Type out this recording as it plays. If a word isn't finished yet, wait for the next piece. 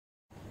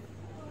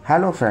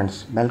Hello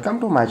friends, welcome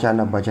to my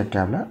channel budget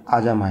traveller.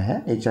 आज हम आए हैं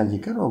नेक चंद जी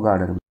के रॉक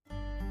गार्डन में।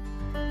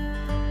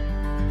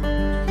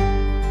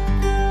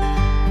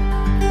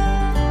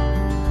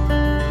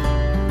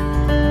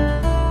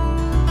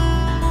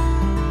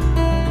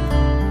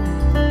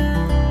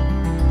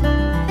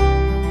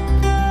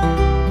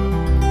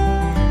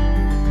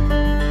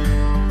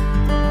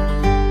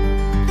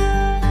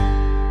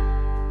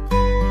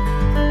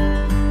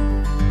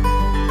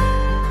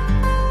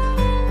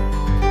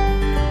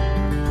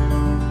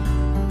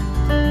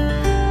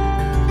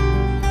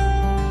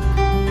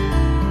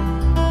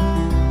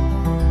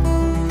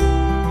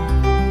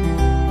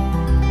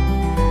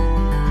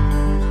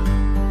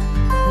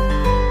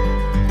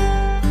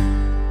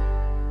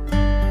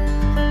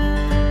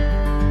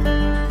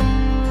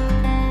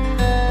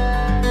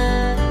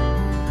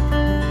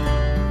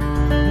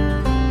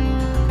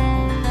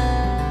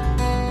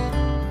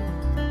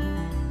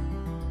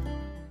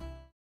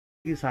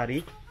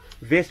 सारी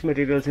वेस्ट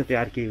मटेरियल से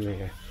तैयार की हुई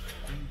है,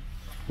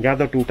 या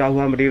तो टूटा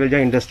हुआ मटेरियल या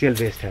इंडस्ट्रियल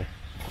वेस्ट है।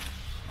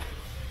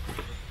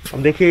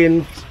 अब देखिए इन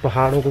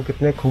पहाड़ों को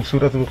कितने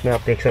खूबसूरत रूप में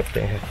आप देख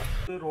सकते हैं।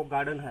 तो रॉक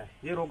गार्डन है,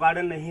 ये रॉक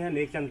गार्डन नहीं है,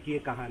 नेक चंद की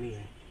एक कहानी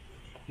है।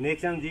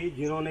 नेक चंद जी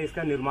जिन्होंने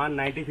इसका निर्माण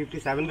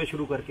 1957 में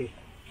शुरू करके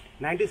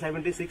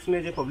 1976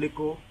 में जो पब्लिक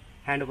को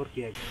हैंड ओवर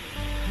किया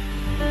गया।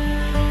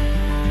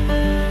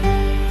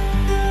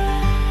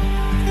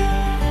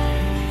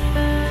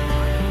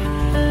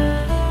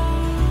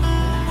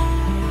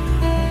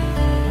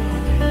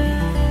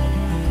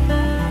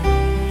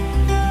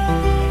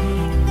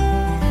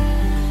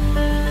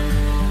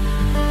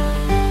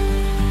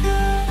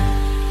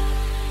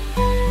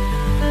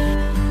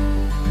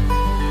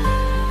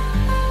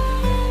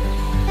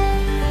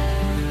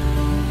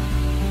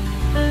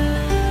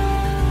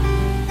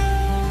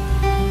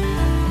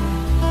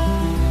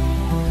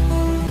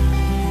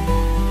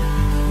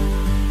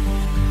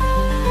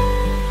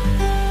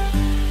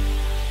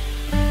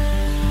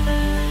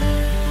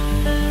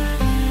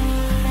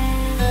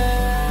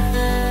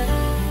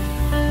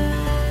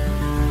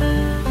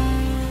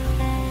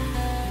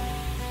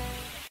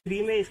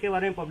 में इसके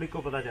बारे में पब्लिक को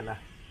पता चला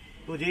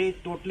तो ये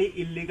टोटली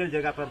इलीगल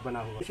जगह पर बना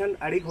हुआ मिशन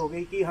अड़िग हो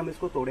गई कि हम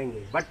इसको तोड़ेंगे,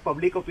 बट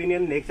पब्लिक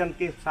ओपिनियन नेक चंद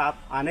के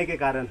साथ आने के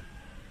कारण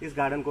इस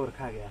गार्डन को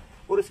रखा गया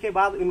और उसके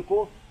बाद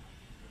इनको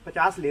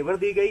 50 लेबर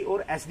दी गई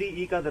और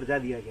SDE का दर्जा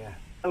दिया गया।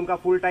 उनका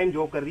फुल टाइम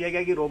जॉब कर दिया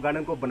गया कि रॉक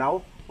गार्डन को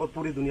बनाओ और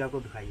पूरी दुनिया को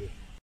दिखाइए।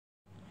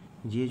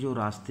 ये जो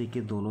रास्ते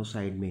के दोनों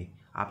साइड में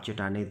आप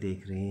चट्टानें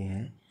देख रहे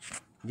हैं,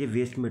 ये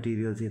वेस्ट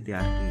मटेरियल से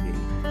तैयार की गई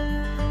है।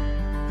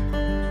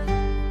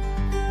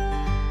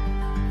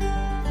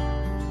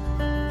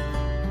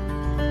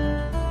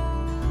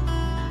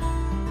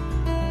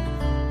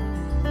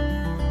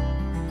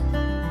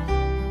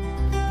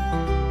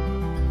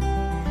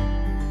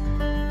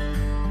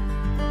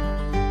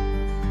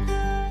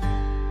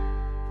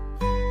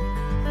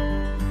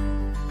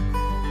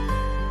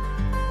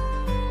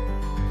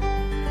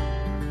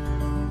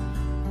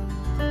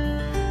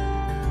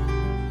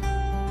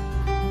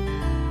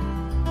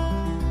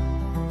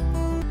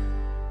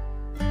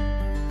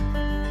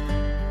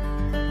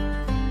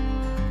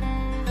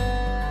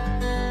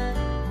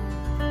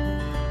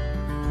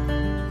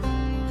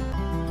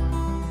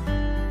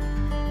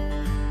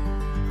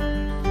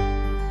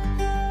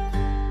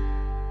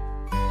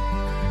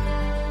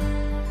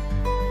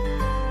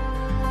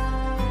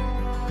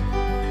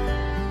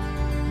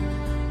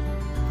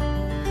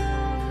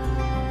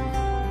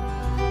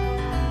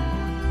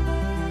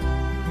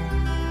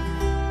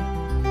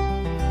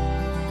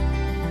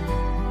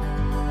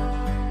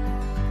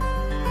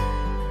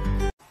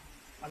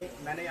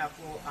 मैंने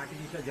आपको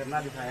आर्टिफिशियल झरना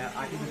दिखाया,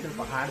 आर्टिफिशियल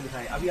पहाड़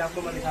दिखाए, अभी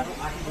आपको मैं दिखा रहा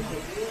हूँ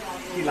आर्टिफिशियल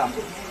किला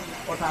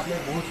और साथ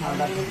में बहुत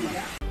शानदार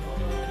किला।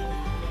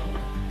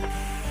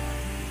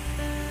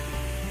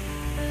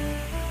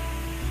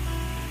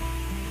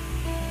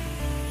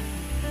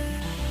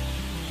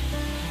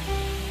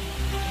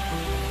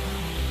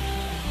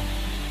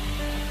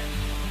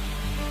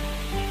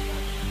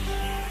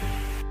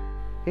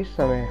 इस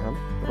समय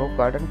हम रॉक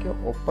गार्डन के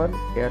ओपन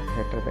एयर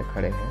थिएटर में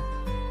खड़े हैं,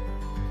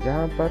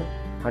 जहां पर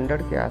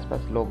 100 के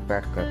आसपास लोग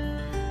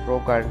बैठकर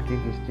रॉक गार्डन की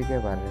हिस्ट्री के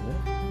बारे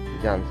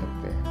में जान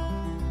सकते हैं।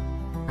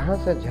 यहाँ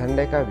से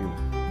झरने का व्यू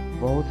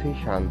बहुत ही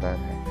शानदार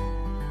है।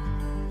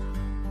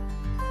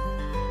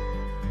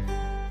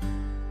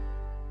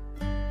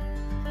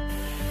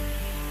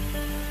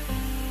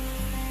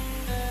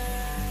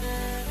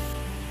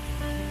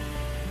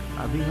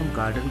 अभी हम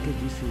गार्डन के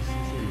जिस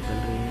हिस्से से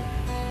निकल रहे हैं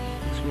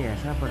उसमें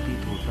ऐसा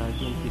प्रतीत होता है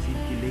कि हम किसी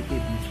किले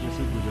के बीच में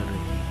से गुजर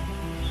रहे हैं।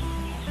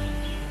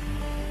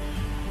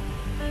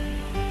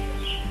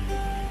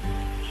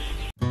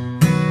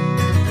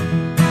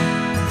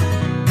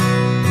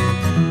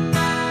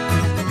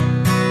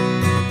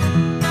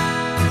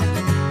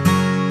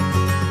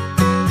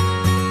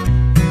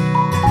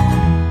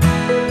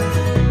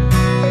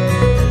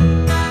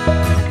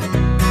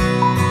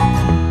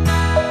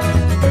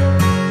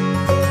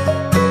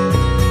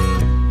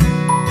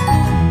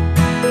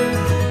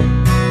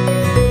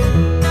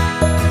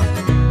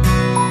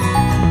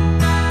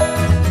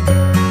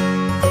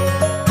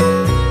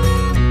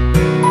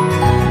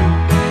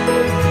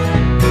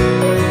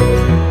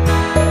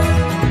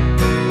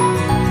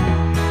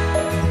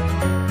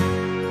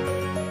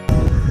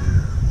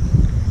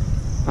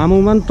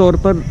 अमूमन तौर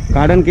पर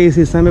गार्डन के इस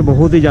हिस्से में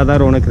बहुत ही ज़्यादा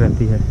रौनक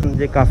रहती है।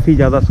 मुझे काफ़ी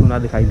ज़्यादा सोना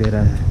दिखाई दे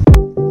रहा है।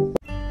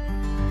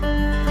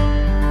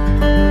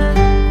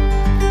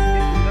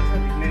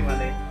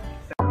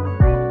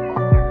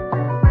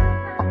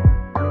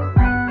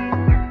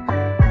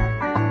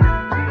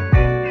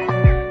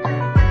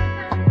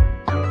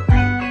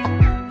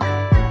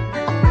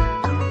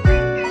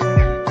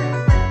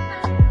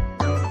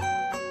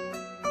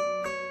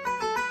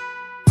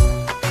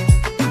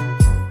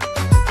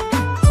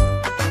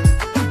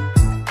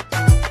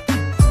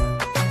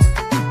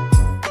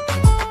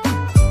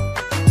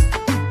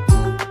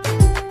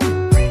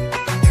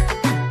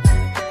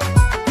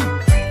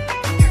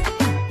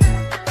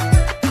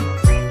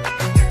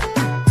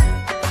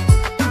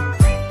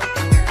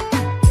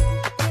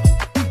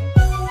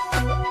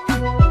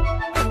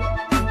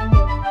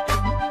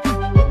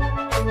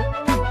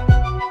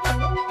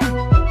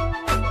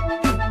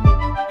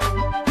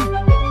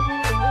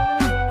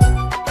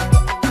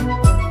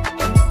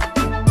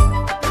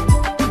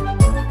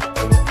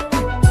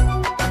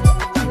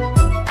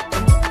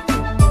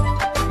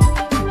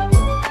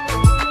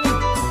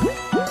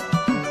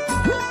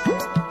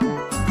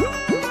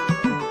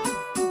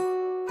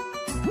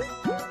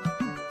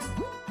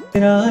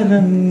 तेरा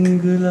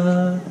रंगला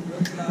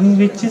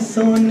विच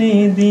सोने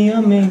दिया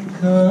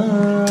मेघां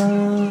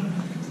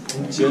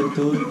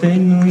जदों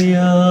तैनू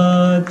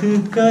याद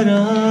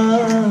करा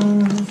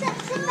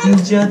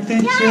जद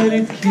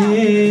चरखे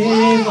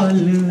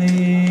वल वे।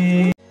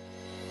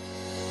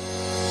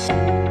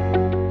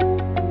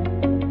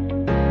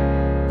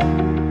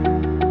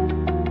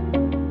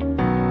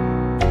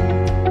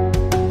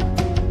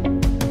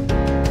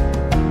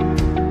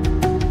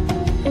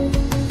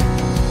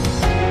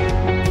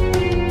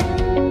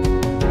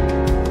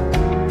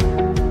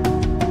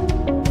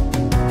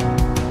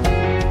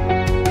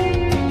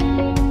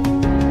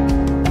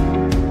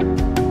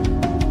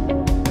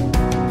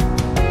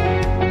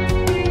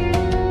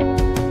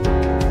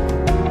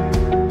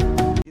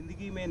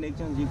 नेक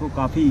चंद जी को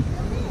काफ़ी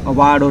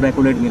अवार्ड और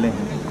एक्colade मिले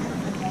हैं।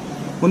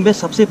 उनमें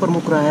सबसे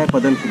प्रमुख रहा है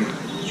पद्म श्री,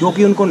 जो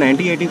कि उनको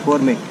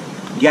 1984 में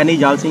ज्ञानी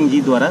जाल सिंह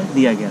जी द्वारा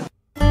दिया गया।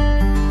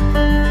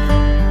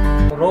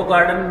 रॉक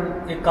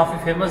गार्डन एक काफ़ी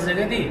फेमस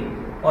जगह थी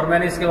और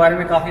मैंने इसके बारे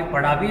में काफ़ी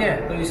पढ़ा भी है,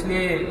 तो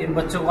इसलिए इन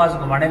बच्चों को आज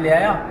घुमाने ले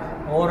आया।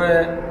 और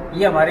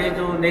ये हमारे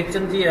जो नेक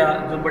चंद जी है,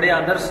 जो बड़े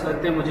आदर्श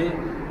लगते हैं मुझे,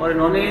 और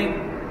इन्होंने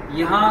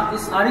यहाँ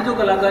इस सारी जो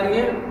कलाकारी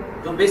है,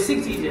 जो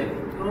बेसिक चीज़ है,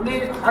 उन्होंने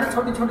हर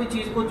छोटी छोटी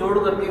चीज को जोड़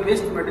करके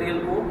वेस्ट मटेरियल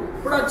को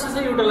बड़ा अच्छे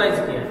से यूटिलाइज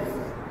किया है।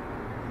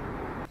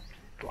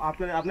 तो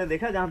आपने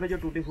देखा जहाँ पे जो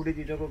टूटी फूटी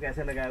चीजों को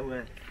कैसे लगाया हुआ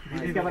है,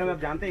 इसके बारे में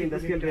आप जानते हैं?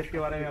 इंडस्ट्रियल ड्रेस के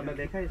बारे में आपने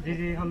देखा है? जी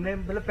जी, हमने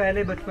मतलब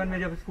पहले बचपन में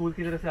जब स्कूल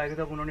की तरफ से आए थे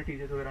तब उन्होंने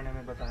टीचर्स वगैरह ने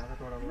हमें बताया था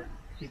थोड़ा बहुत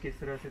कि किस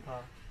तरह से था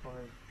और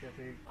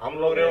कैसे। हम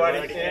लोग रेवाड़ी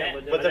से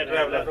बजट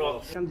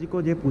ट्रैवलर जी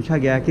को ये पूछा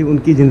गया कि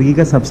उनकी ज़िंदगी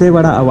का सबसे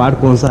बड़ा अवार्ड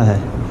कौन सा है,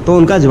 तो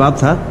उनका जवाब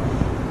था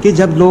कि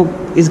जब लोग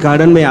इस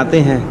गार्डन में आते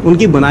हैं,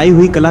 उनकी बनाई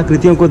हुई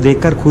कलाकृतियों को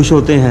देखकर खुश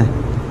होते हैं,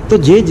 तो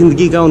ये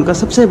ज़िंदगी का उनका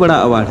सबसे बड़ा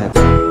अवार्ड है।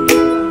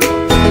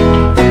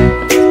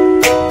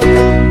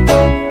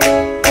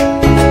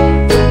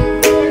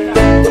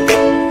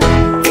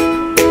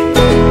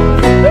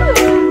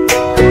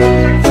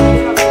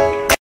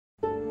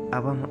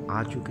 अब हम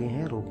आ चुके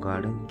हैं रॉक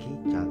गार्डन की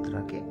यात्रा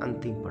के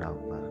अंतिम पड़ाव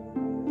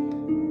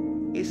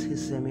पर। इस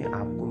हिस्से में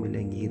आपको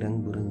मिलेंगी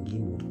रंग बिरंगी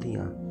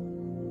मूर्तियाँ,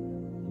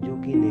 जो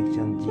कि नेक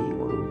चंद जी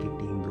और उनकी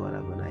टीम द्वारा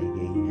बनाई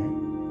गई हैं।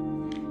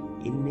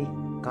 इनमें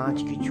कांच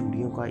की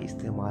चूड़ियों का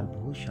इस्तेमाल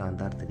बहुत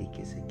शानदार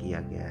तरीके से किया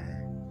गया है।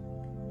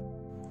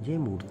 ये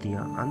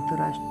मूर्तियां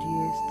अंतर्राष्ट्रीय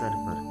स्तर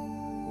पर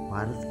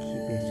भारत की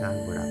पहचान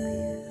बढ़ाती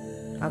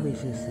हैं। अब इस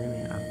हिस्से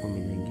में आपको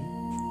मिलेंगी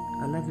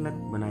अलग अलग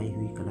बनाई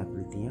हुई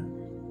कलाकृतियाँ,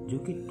 जो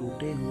कि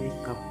टूटे हुए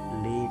कप,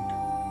 प्लेट,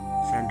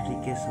 सैनिटरी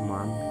के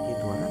सामान के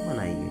द्वारा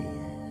बनाई गई हैं।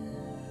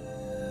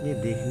 ये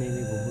देखने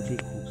में बहुत ही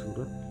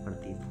खूबसूरत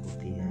प्रतीत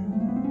होती है।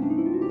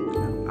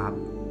 आप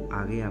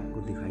आगे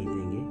आपको दिखाई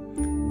देंगे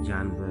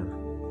जानवर,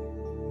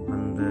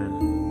 बंदर,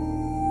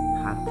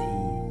 हाथी,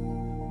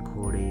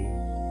 घोड़े,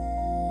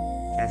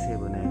 ऐसे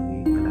बनाए हुए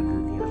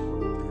कलाकृतियाँ आपको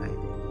दिखाई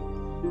देंगी।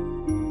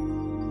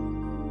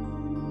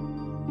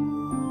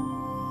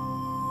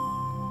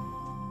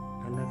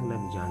 अलग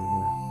अलग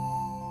जानवर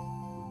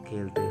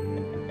खेलते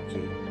हैं,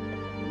 बच्चे।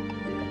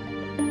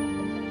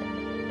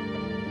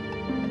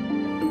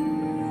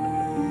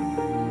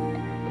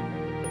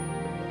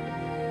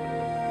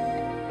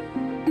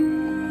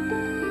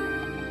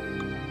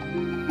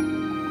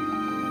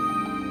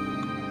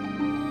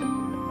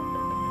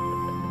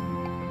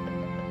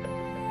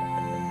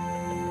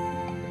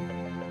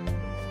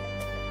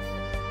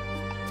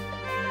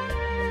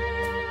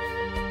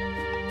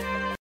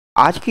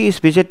 आज की इस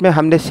विजिट में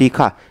हमने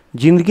सीखा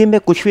ज़िंदगी में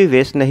कुछ भी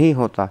वेस्ट नहीं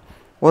होता,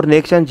 और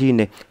नेक चंद जी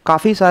ने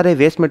काफ़ी सारे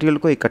वेस्ट मटेरियल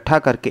को इकट्ठा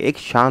करके एक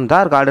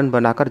शानदार गार्डन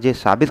बनाकर ये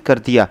साबित कर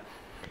दिया।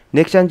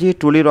 नेक Chand ji,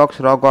 truly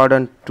rocks, rock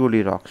garden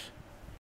truly rocks.